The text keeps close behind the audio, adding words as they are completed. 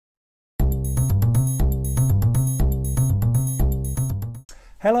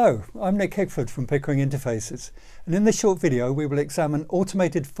Hello, I'm Nick Hickford from Pickering Interfaces, and in this short video we will examine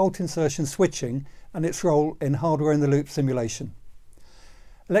automated fault insertion switching and its role in hardware-in-the-loop simulation.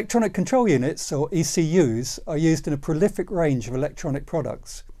 Electronic control units, or ECUs, are used in a prolific range of electronic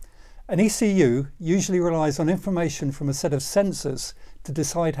products. An ECU usually relies on information from a set of sensors to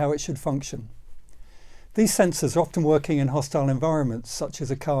decide how it should function. These sensors are often working in hostile environments such as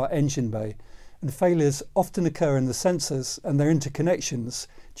a car engine bay, and failures often occur in the sensors and their interconnections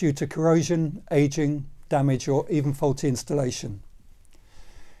due to corrosion, aging, damage, or even faulty installation.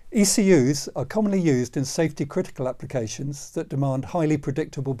 ECUs are commonly used in safety-critical applications that demand highly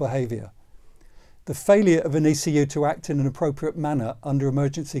predictable behaviour. The failure of an ECU to act in an appropriate manner under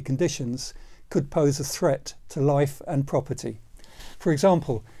emergency conditions could pose a threat to life and property. For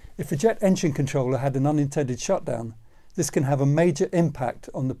example, if a jet engine controller had an unintended shutdown, this can have a major impact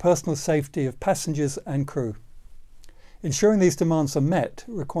on the personal safety of passengers and crew. Ensuring these demands are met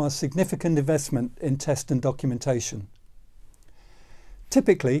requires significant investment in test and documentation.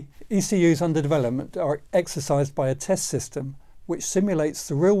 Typically, ECUs under development are exercised by a test system which simulates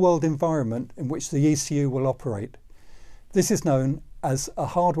the real-world environment in which the ECU will operate. This is known as a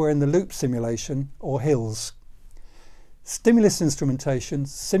hardware-in-the-loop simulation, or HILs. Stimulus instrumentation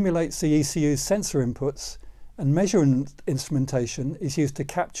simulates the ECU's sensor inputs, and measurement instrumentation is used to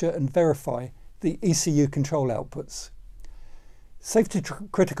capture and verify the ECU control outputs.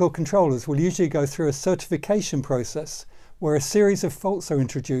 Safety-critical controllers will usually go through a certification process where a series of faults are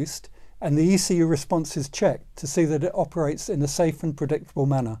introduced and the ECU response is checked to see that it operates in a safe and predictable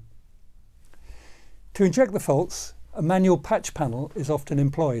manner. To inject the faults, a manual patch panel is often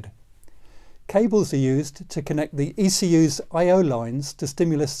employed. Cables are used to connect the ECU's I/O lines to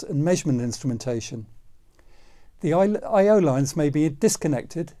stimulus and measurement instrumentation. The I/O lines may be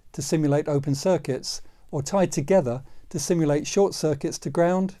disconnected to simulate open circuits or tied together to simulate short circuits to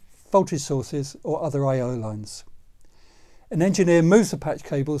ground, voltage sources or other I/O lines. An engineer moves the patch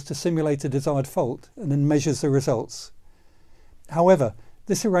cables to simulate a desired fault and then measures the results. However,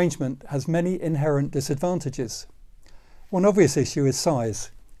 this arrangement has many inherent disadvantages. One obvious issue is size,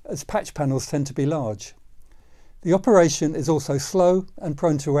 as patch panels tend to be large. The operation is also slow and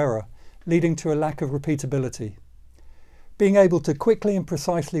prone to error, leading to a lack of repeatability. Being able to quickly and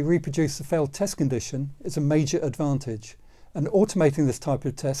precisely reproduce the failed test condition is a major advantage, and automating this type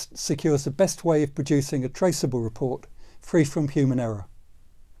of test secures the best way of producing a traceable report, free from human error.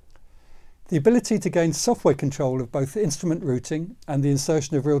 The ability to gain software control of both instrument routing and the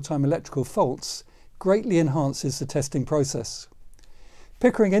insertion of real-time electrical faults greatly enhances the testing process.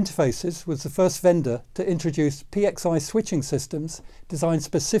 Pickering Interfaces was the first vendor to introduce Pxi Switching Systems designed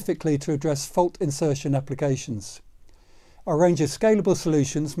specifically to address fault insertion applications. Our range of scalable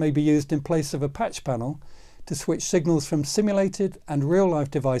solutions may be used in place of a patch panel to switch signals from simulated and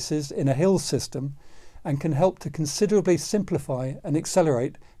real-life devices in a HIL system, and can help to considerably simplify and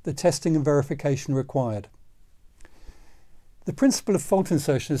accelerate the testing and verification required. The principle of fault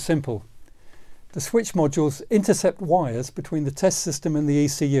insertion is simple. The switch modules intercept wires between the test system and the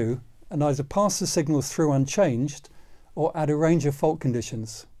ECU and either pass the signals through unchanged or add a range of fault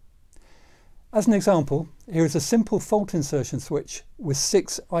conditions. As an example, here is a simple fault insertion switch with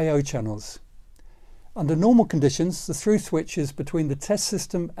 6 I/O channels. Under normal conditions, the through switches between the test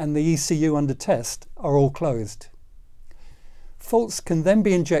system and the ECU under test are all closed. Faults can then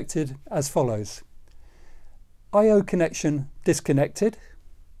be injected as follows: I/O connection disconnected,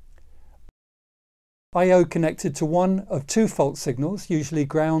 I/O connected to one of 2 fault signals, usually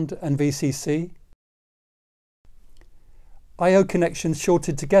ground and VCC, I/O connections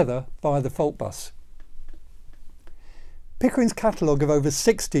shorted together via the fault bus. Pickering's catalogue of over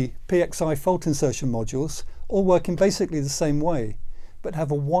 60 Pxi fault insertion modules all work in basically the same way, but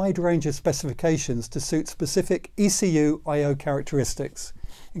have a wide range of specifications to suit specific ECU I/O characteristics,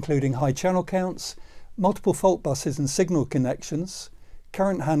 including high channel counts, multiple fault buses and signal connections,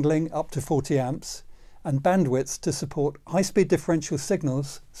 current handling up to 40 amps, and bandwidths to support high-speed differential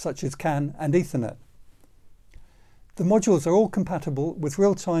signals such as CAN and Ethernet. The modules are all compatible with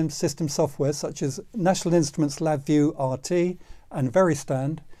real-time system software such as National Instruments LabVIEW RT and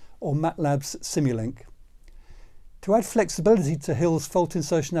Veristand, or MATLAB's Simulink. To add flexibility to HIL's fault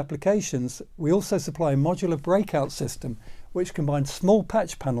insertion applications, we also supply a modular breakout system which combines small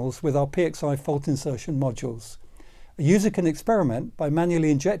patch panels with our Pxi fault insertion modules. A user can experiment by manually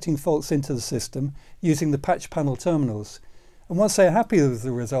injecting faults into the system using the patch panel terminals, and once they are happy with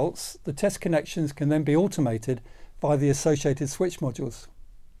the results, the test connections can then be automated by the associated switch modules.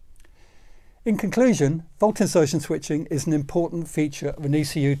 In conclusion, fault insertion switching is an important feature of an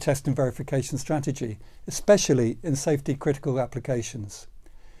ECU test and verification strategy, especially in safety critical applications.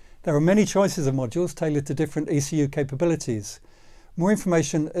 There are many choices of modules tailored to different ECU capabilities. More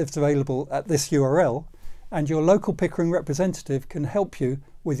information is available at this URL, and your local Pickering representative can help you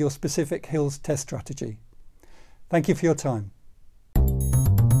with your specific HIL's test strategy. Thank you for your time.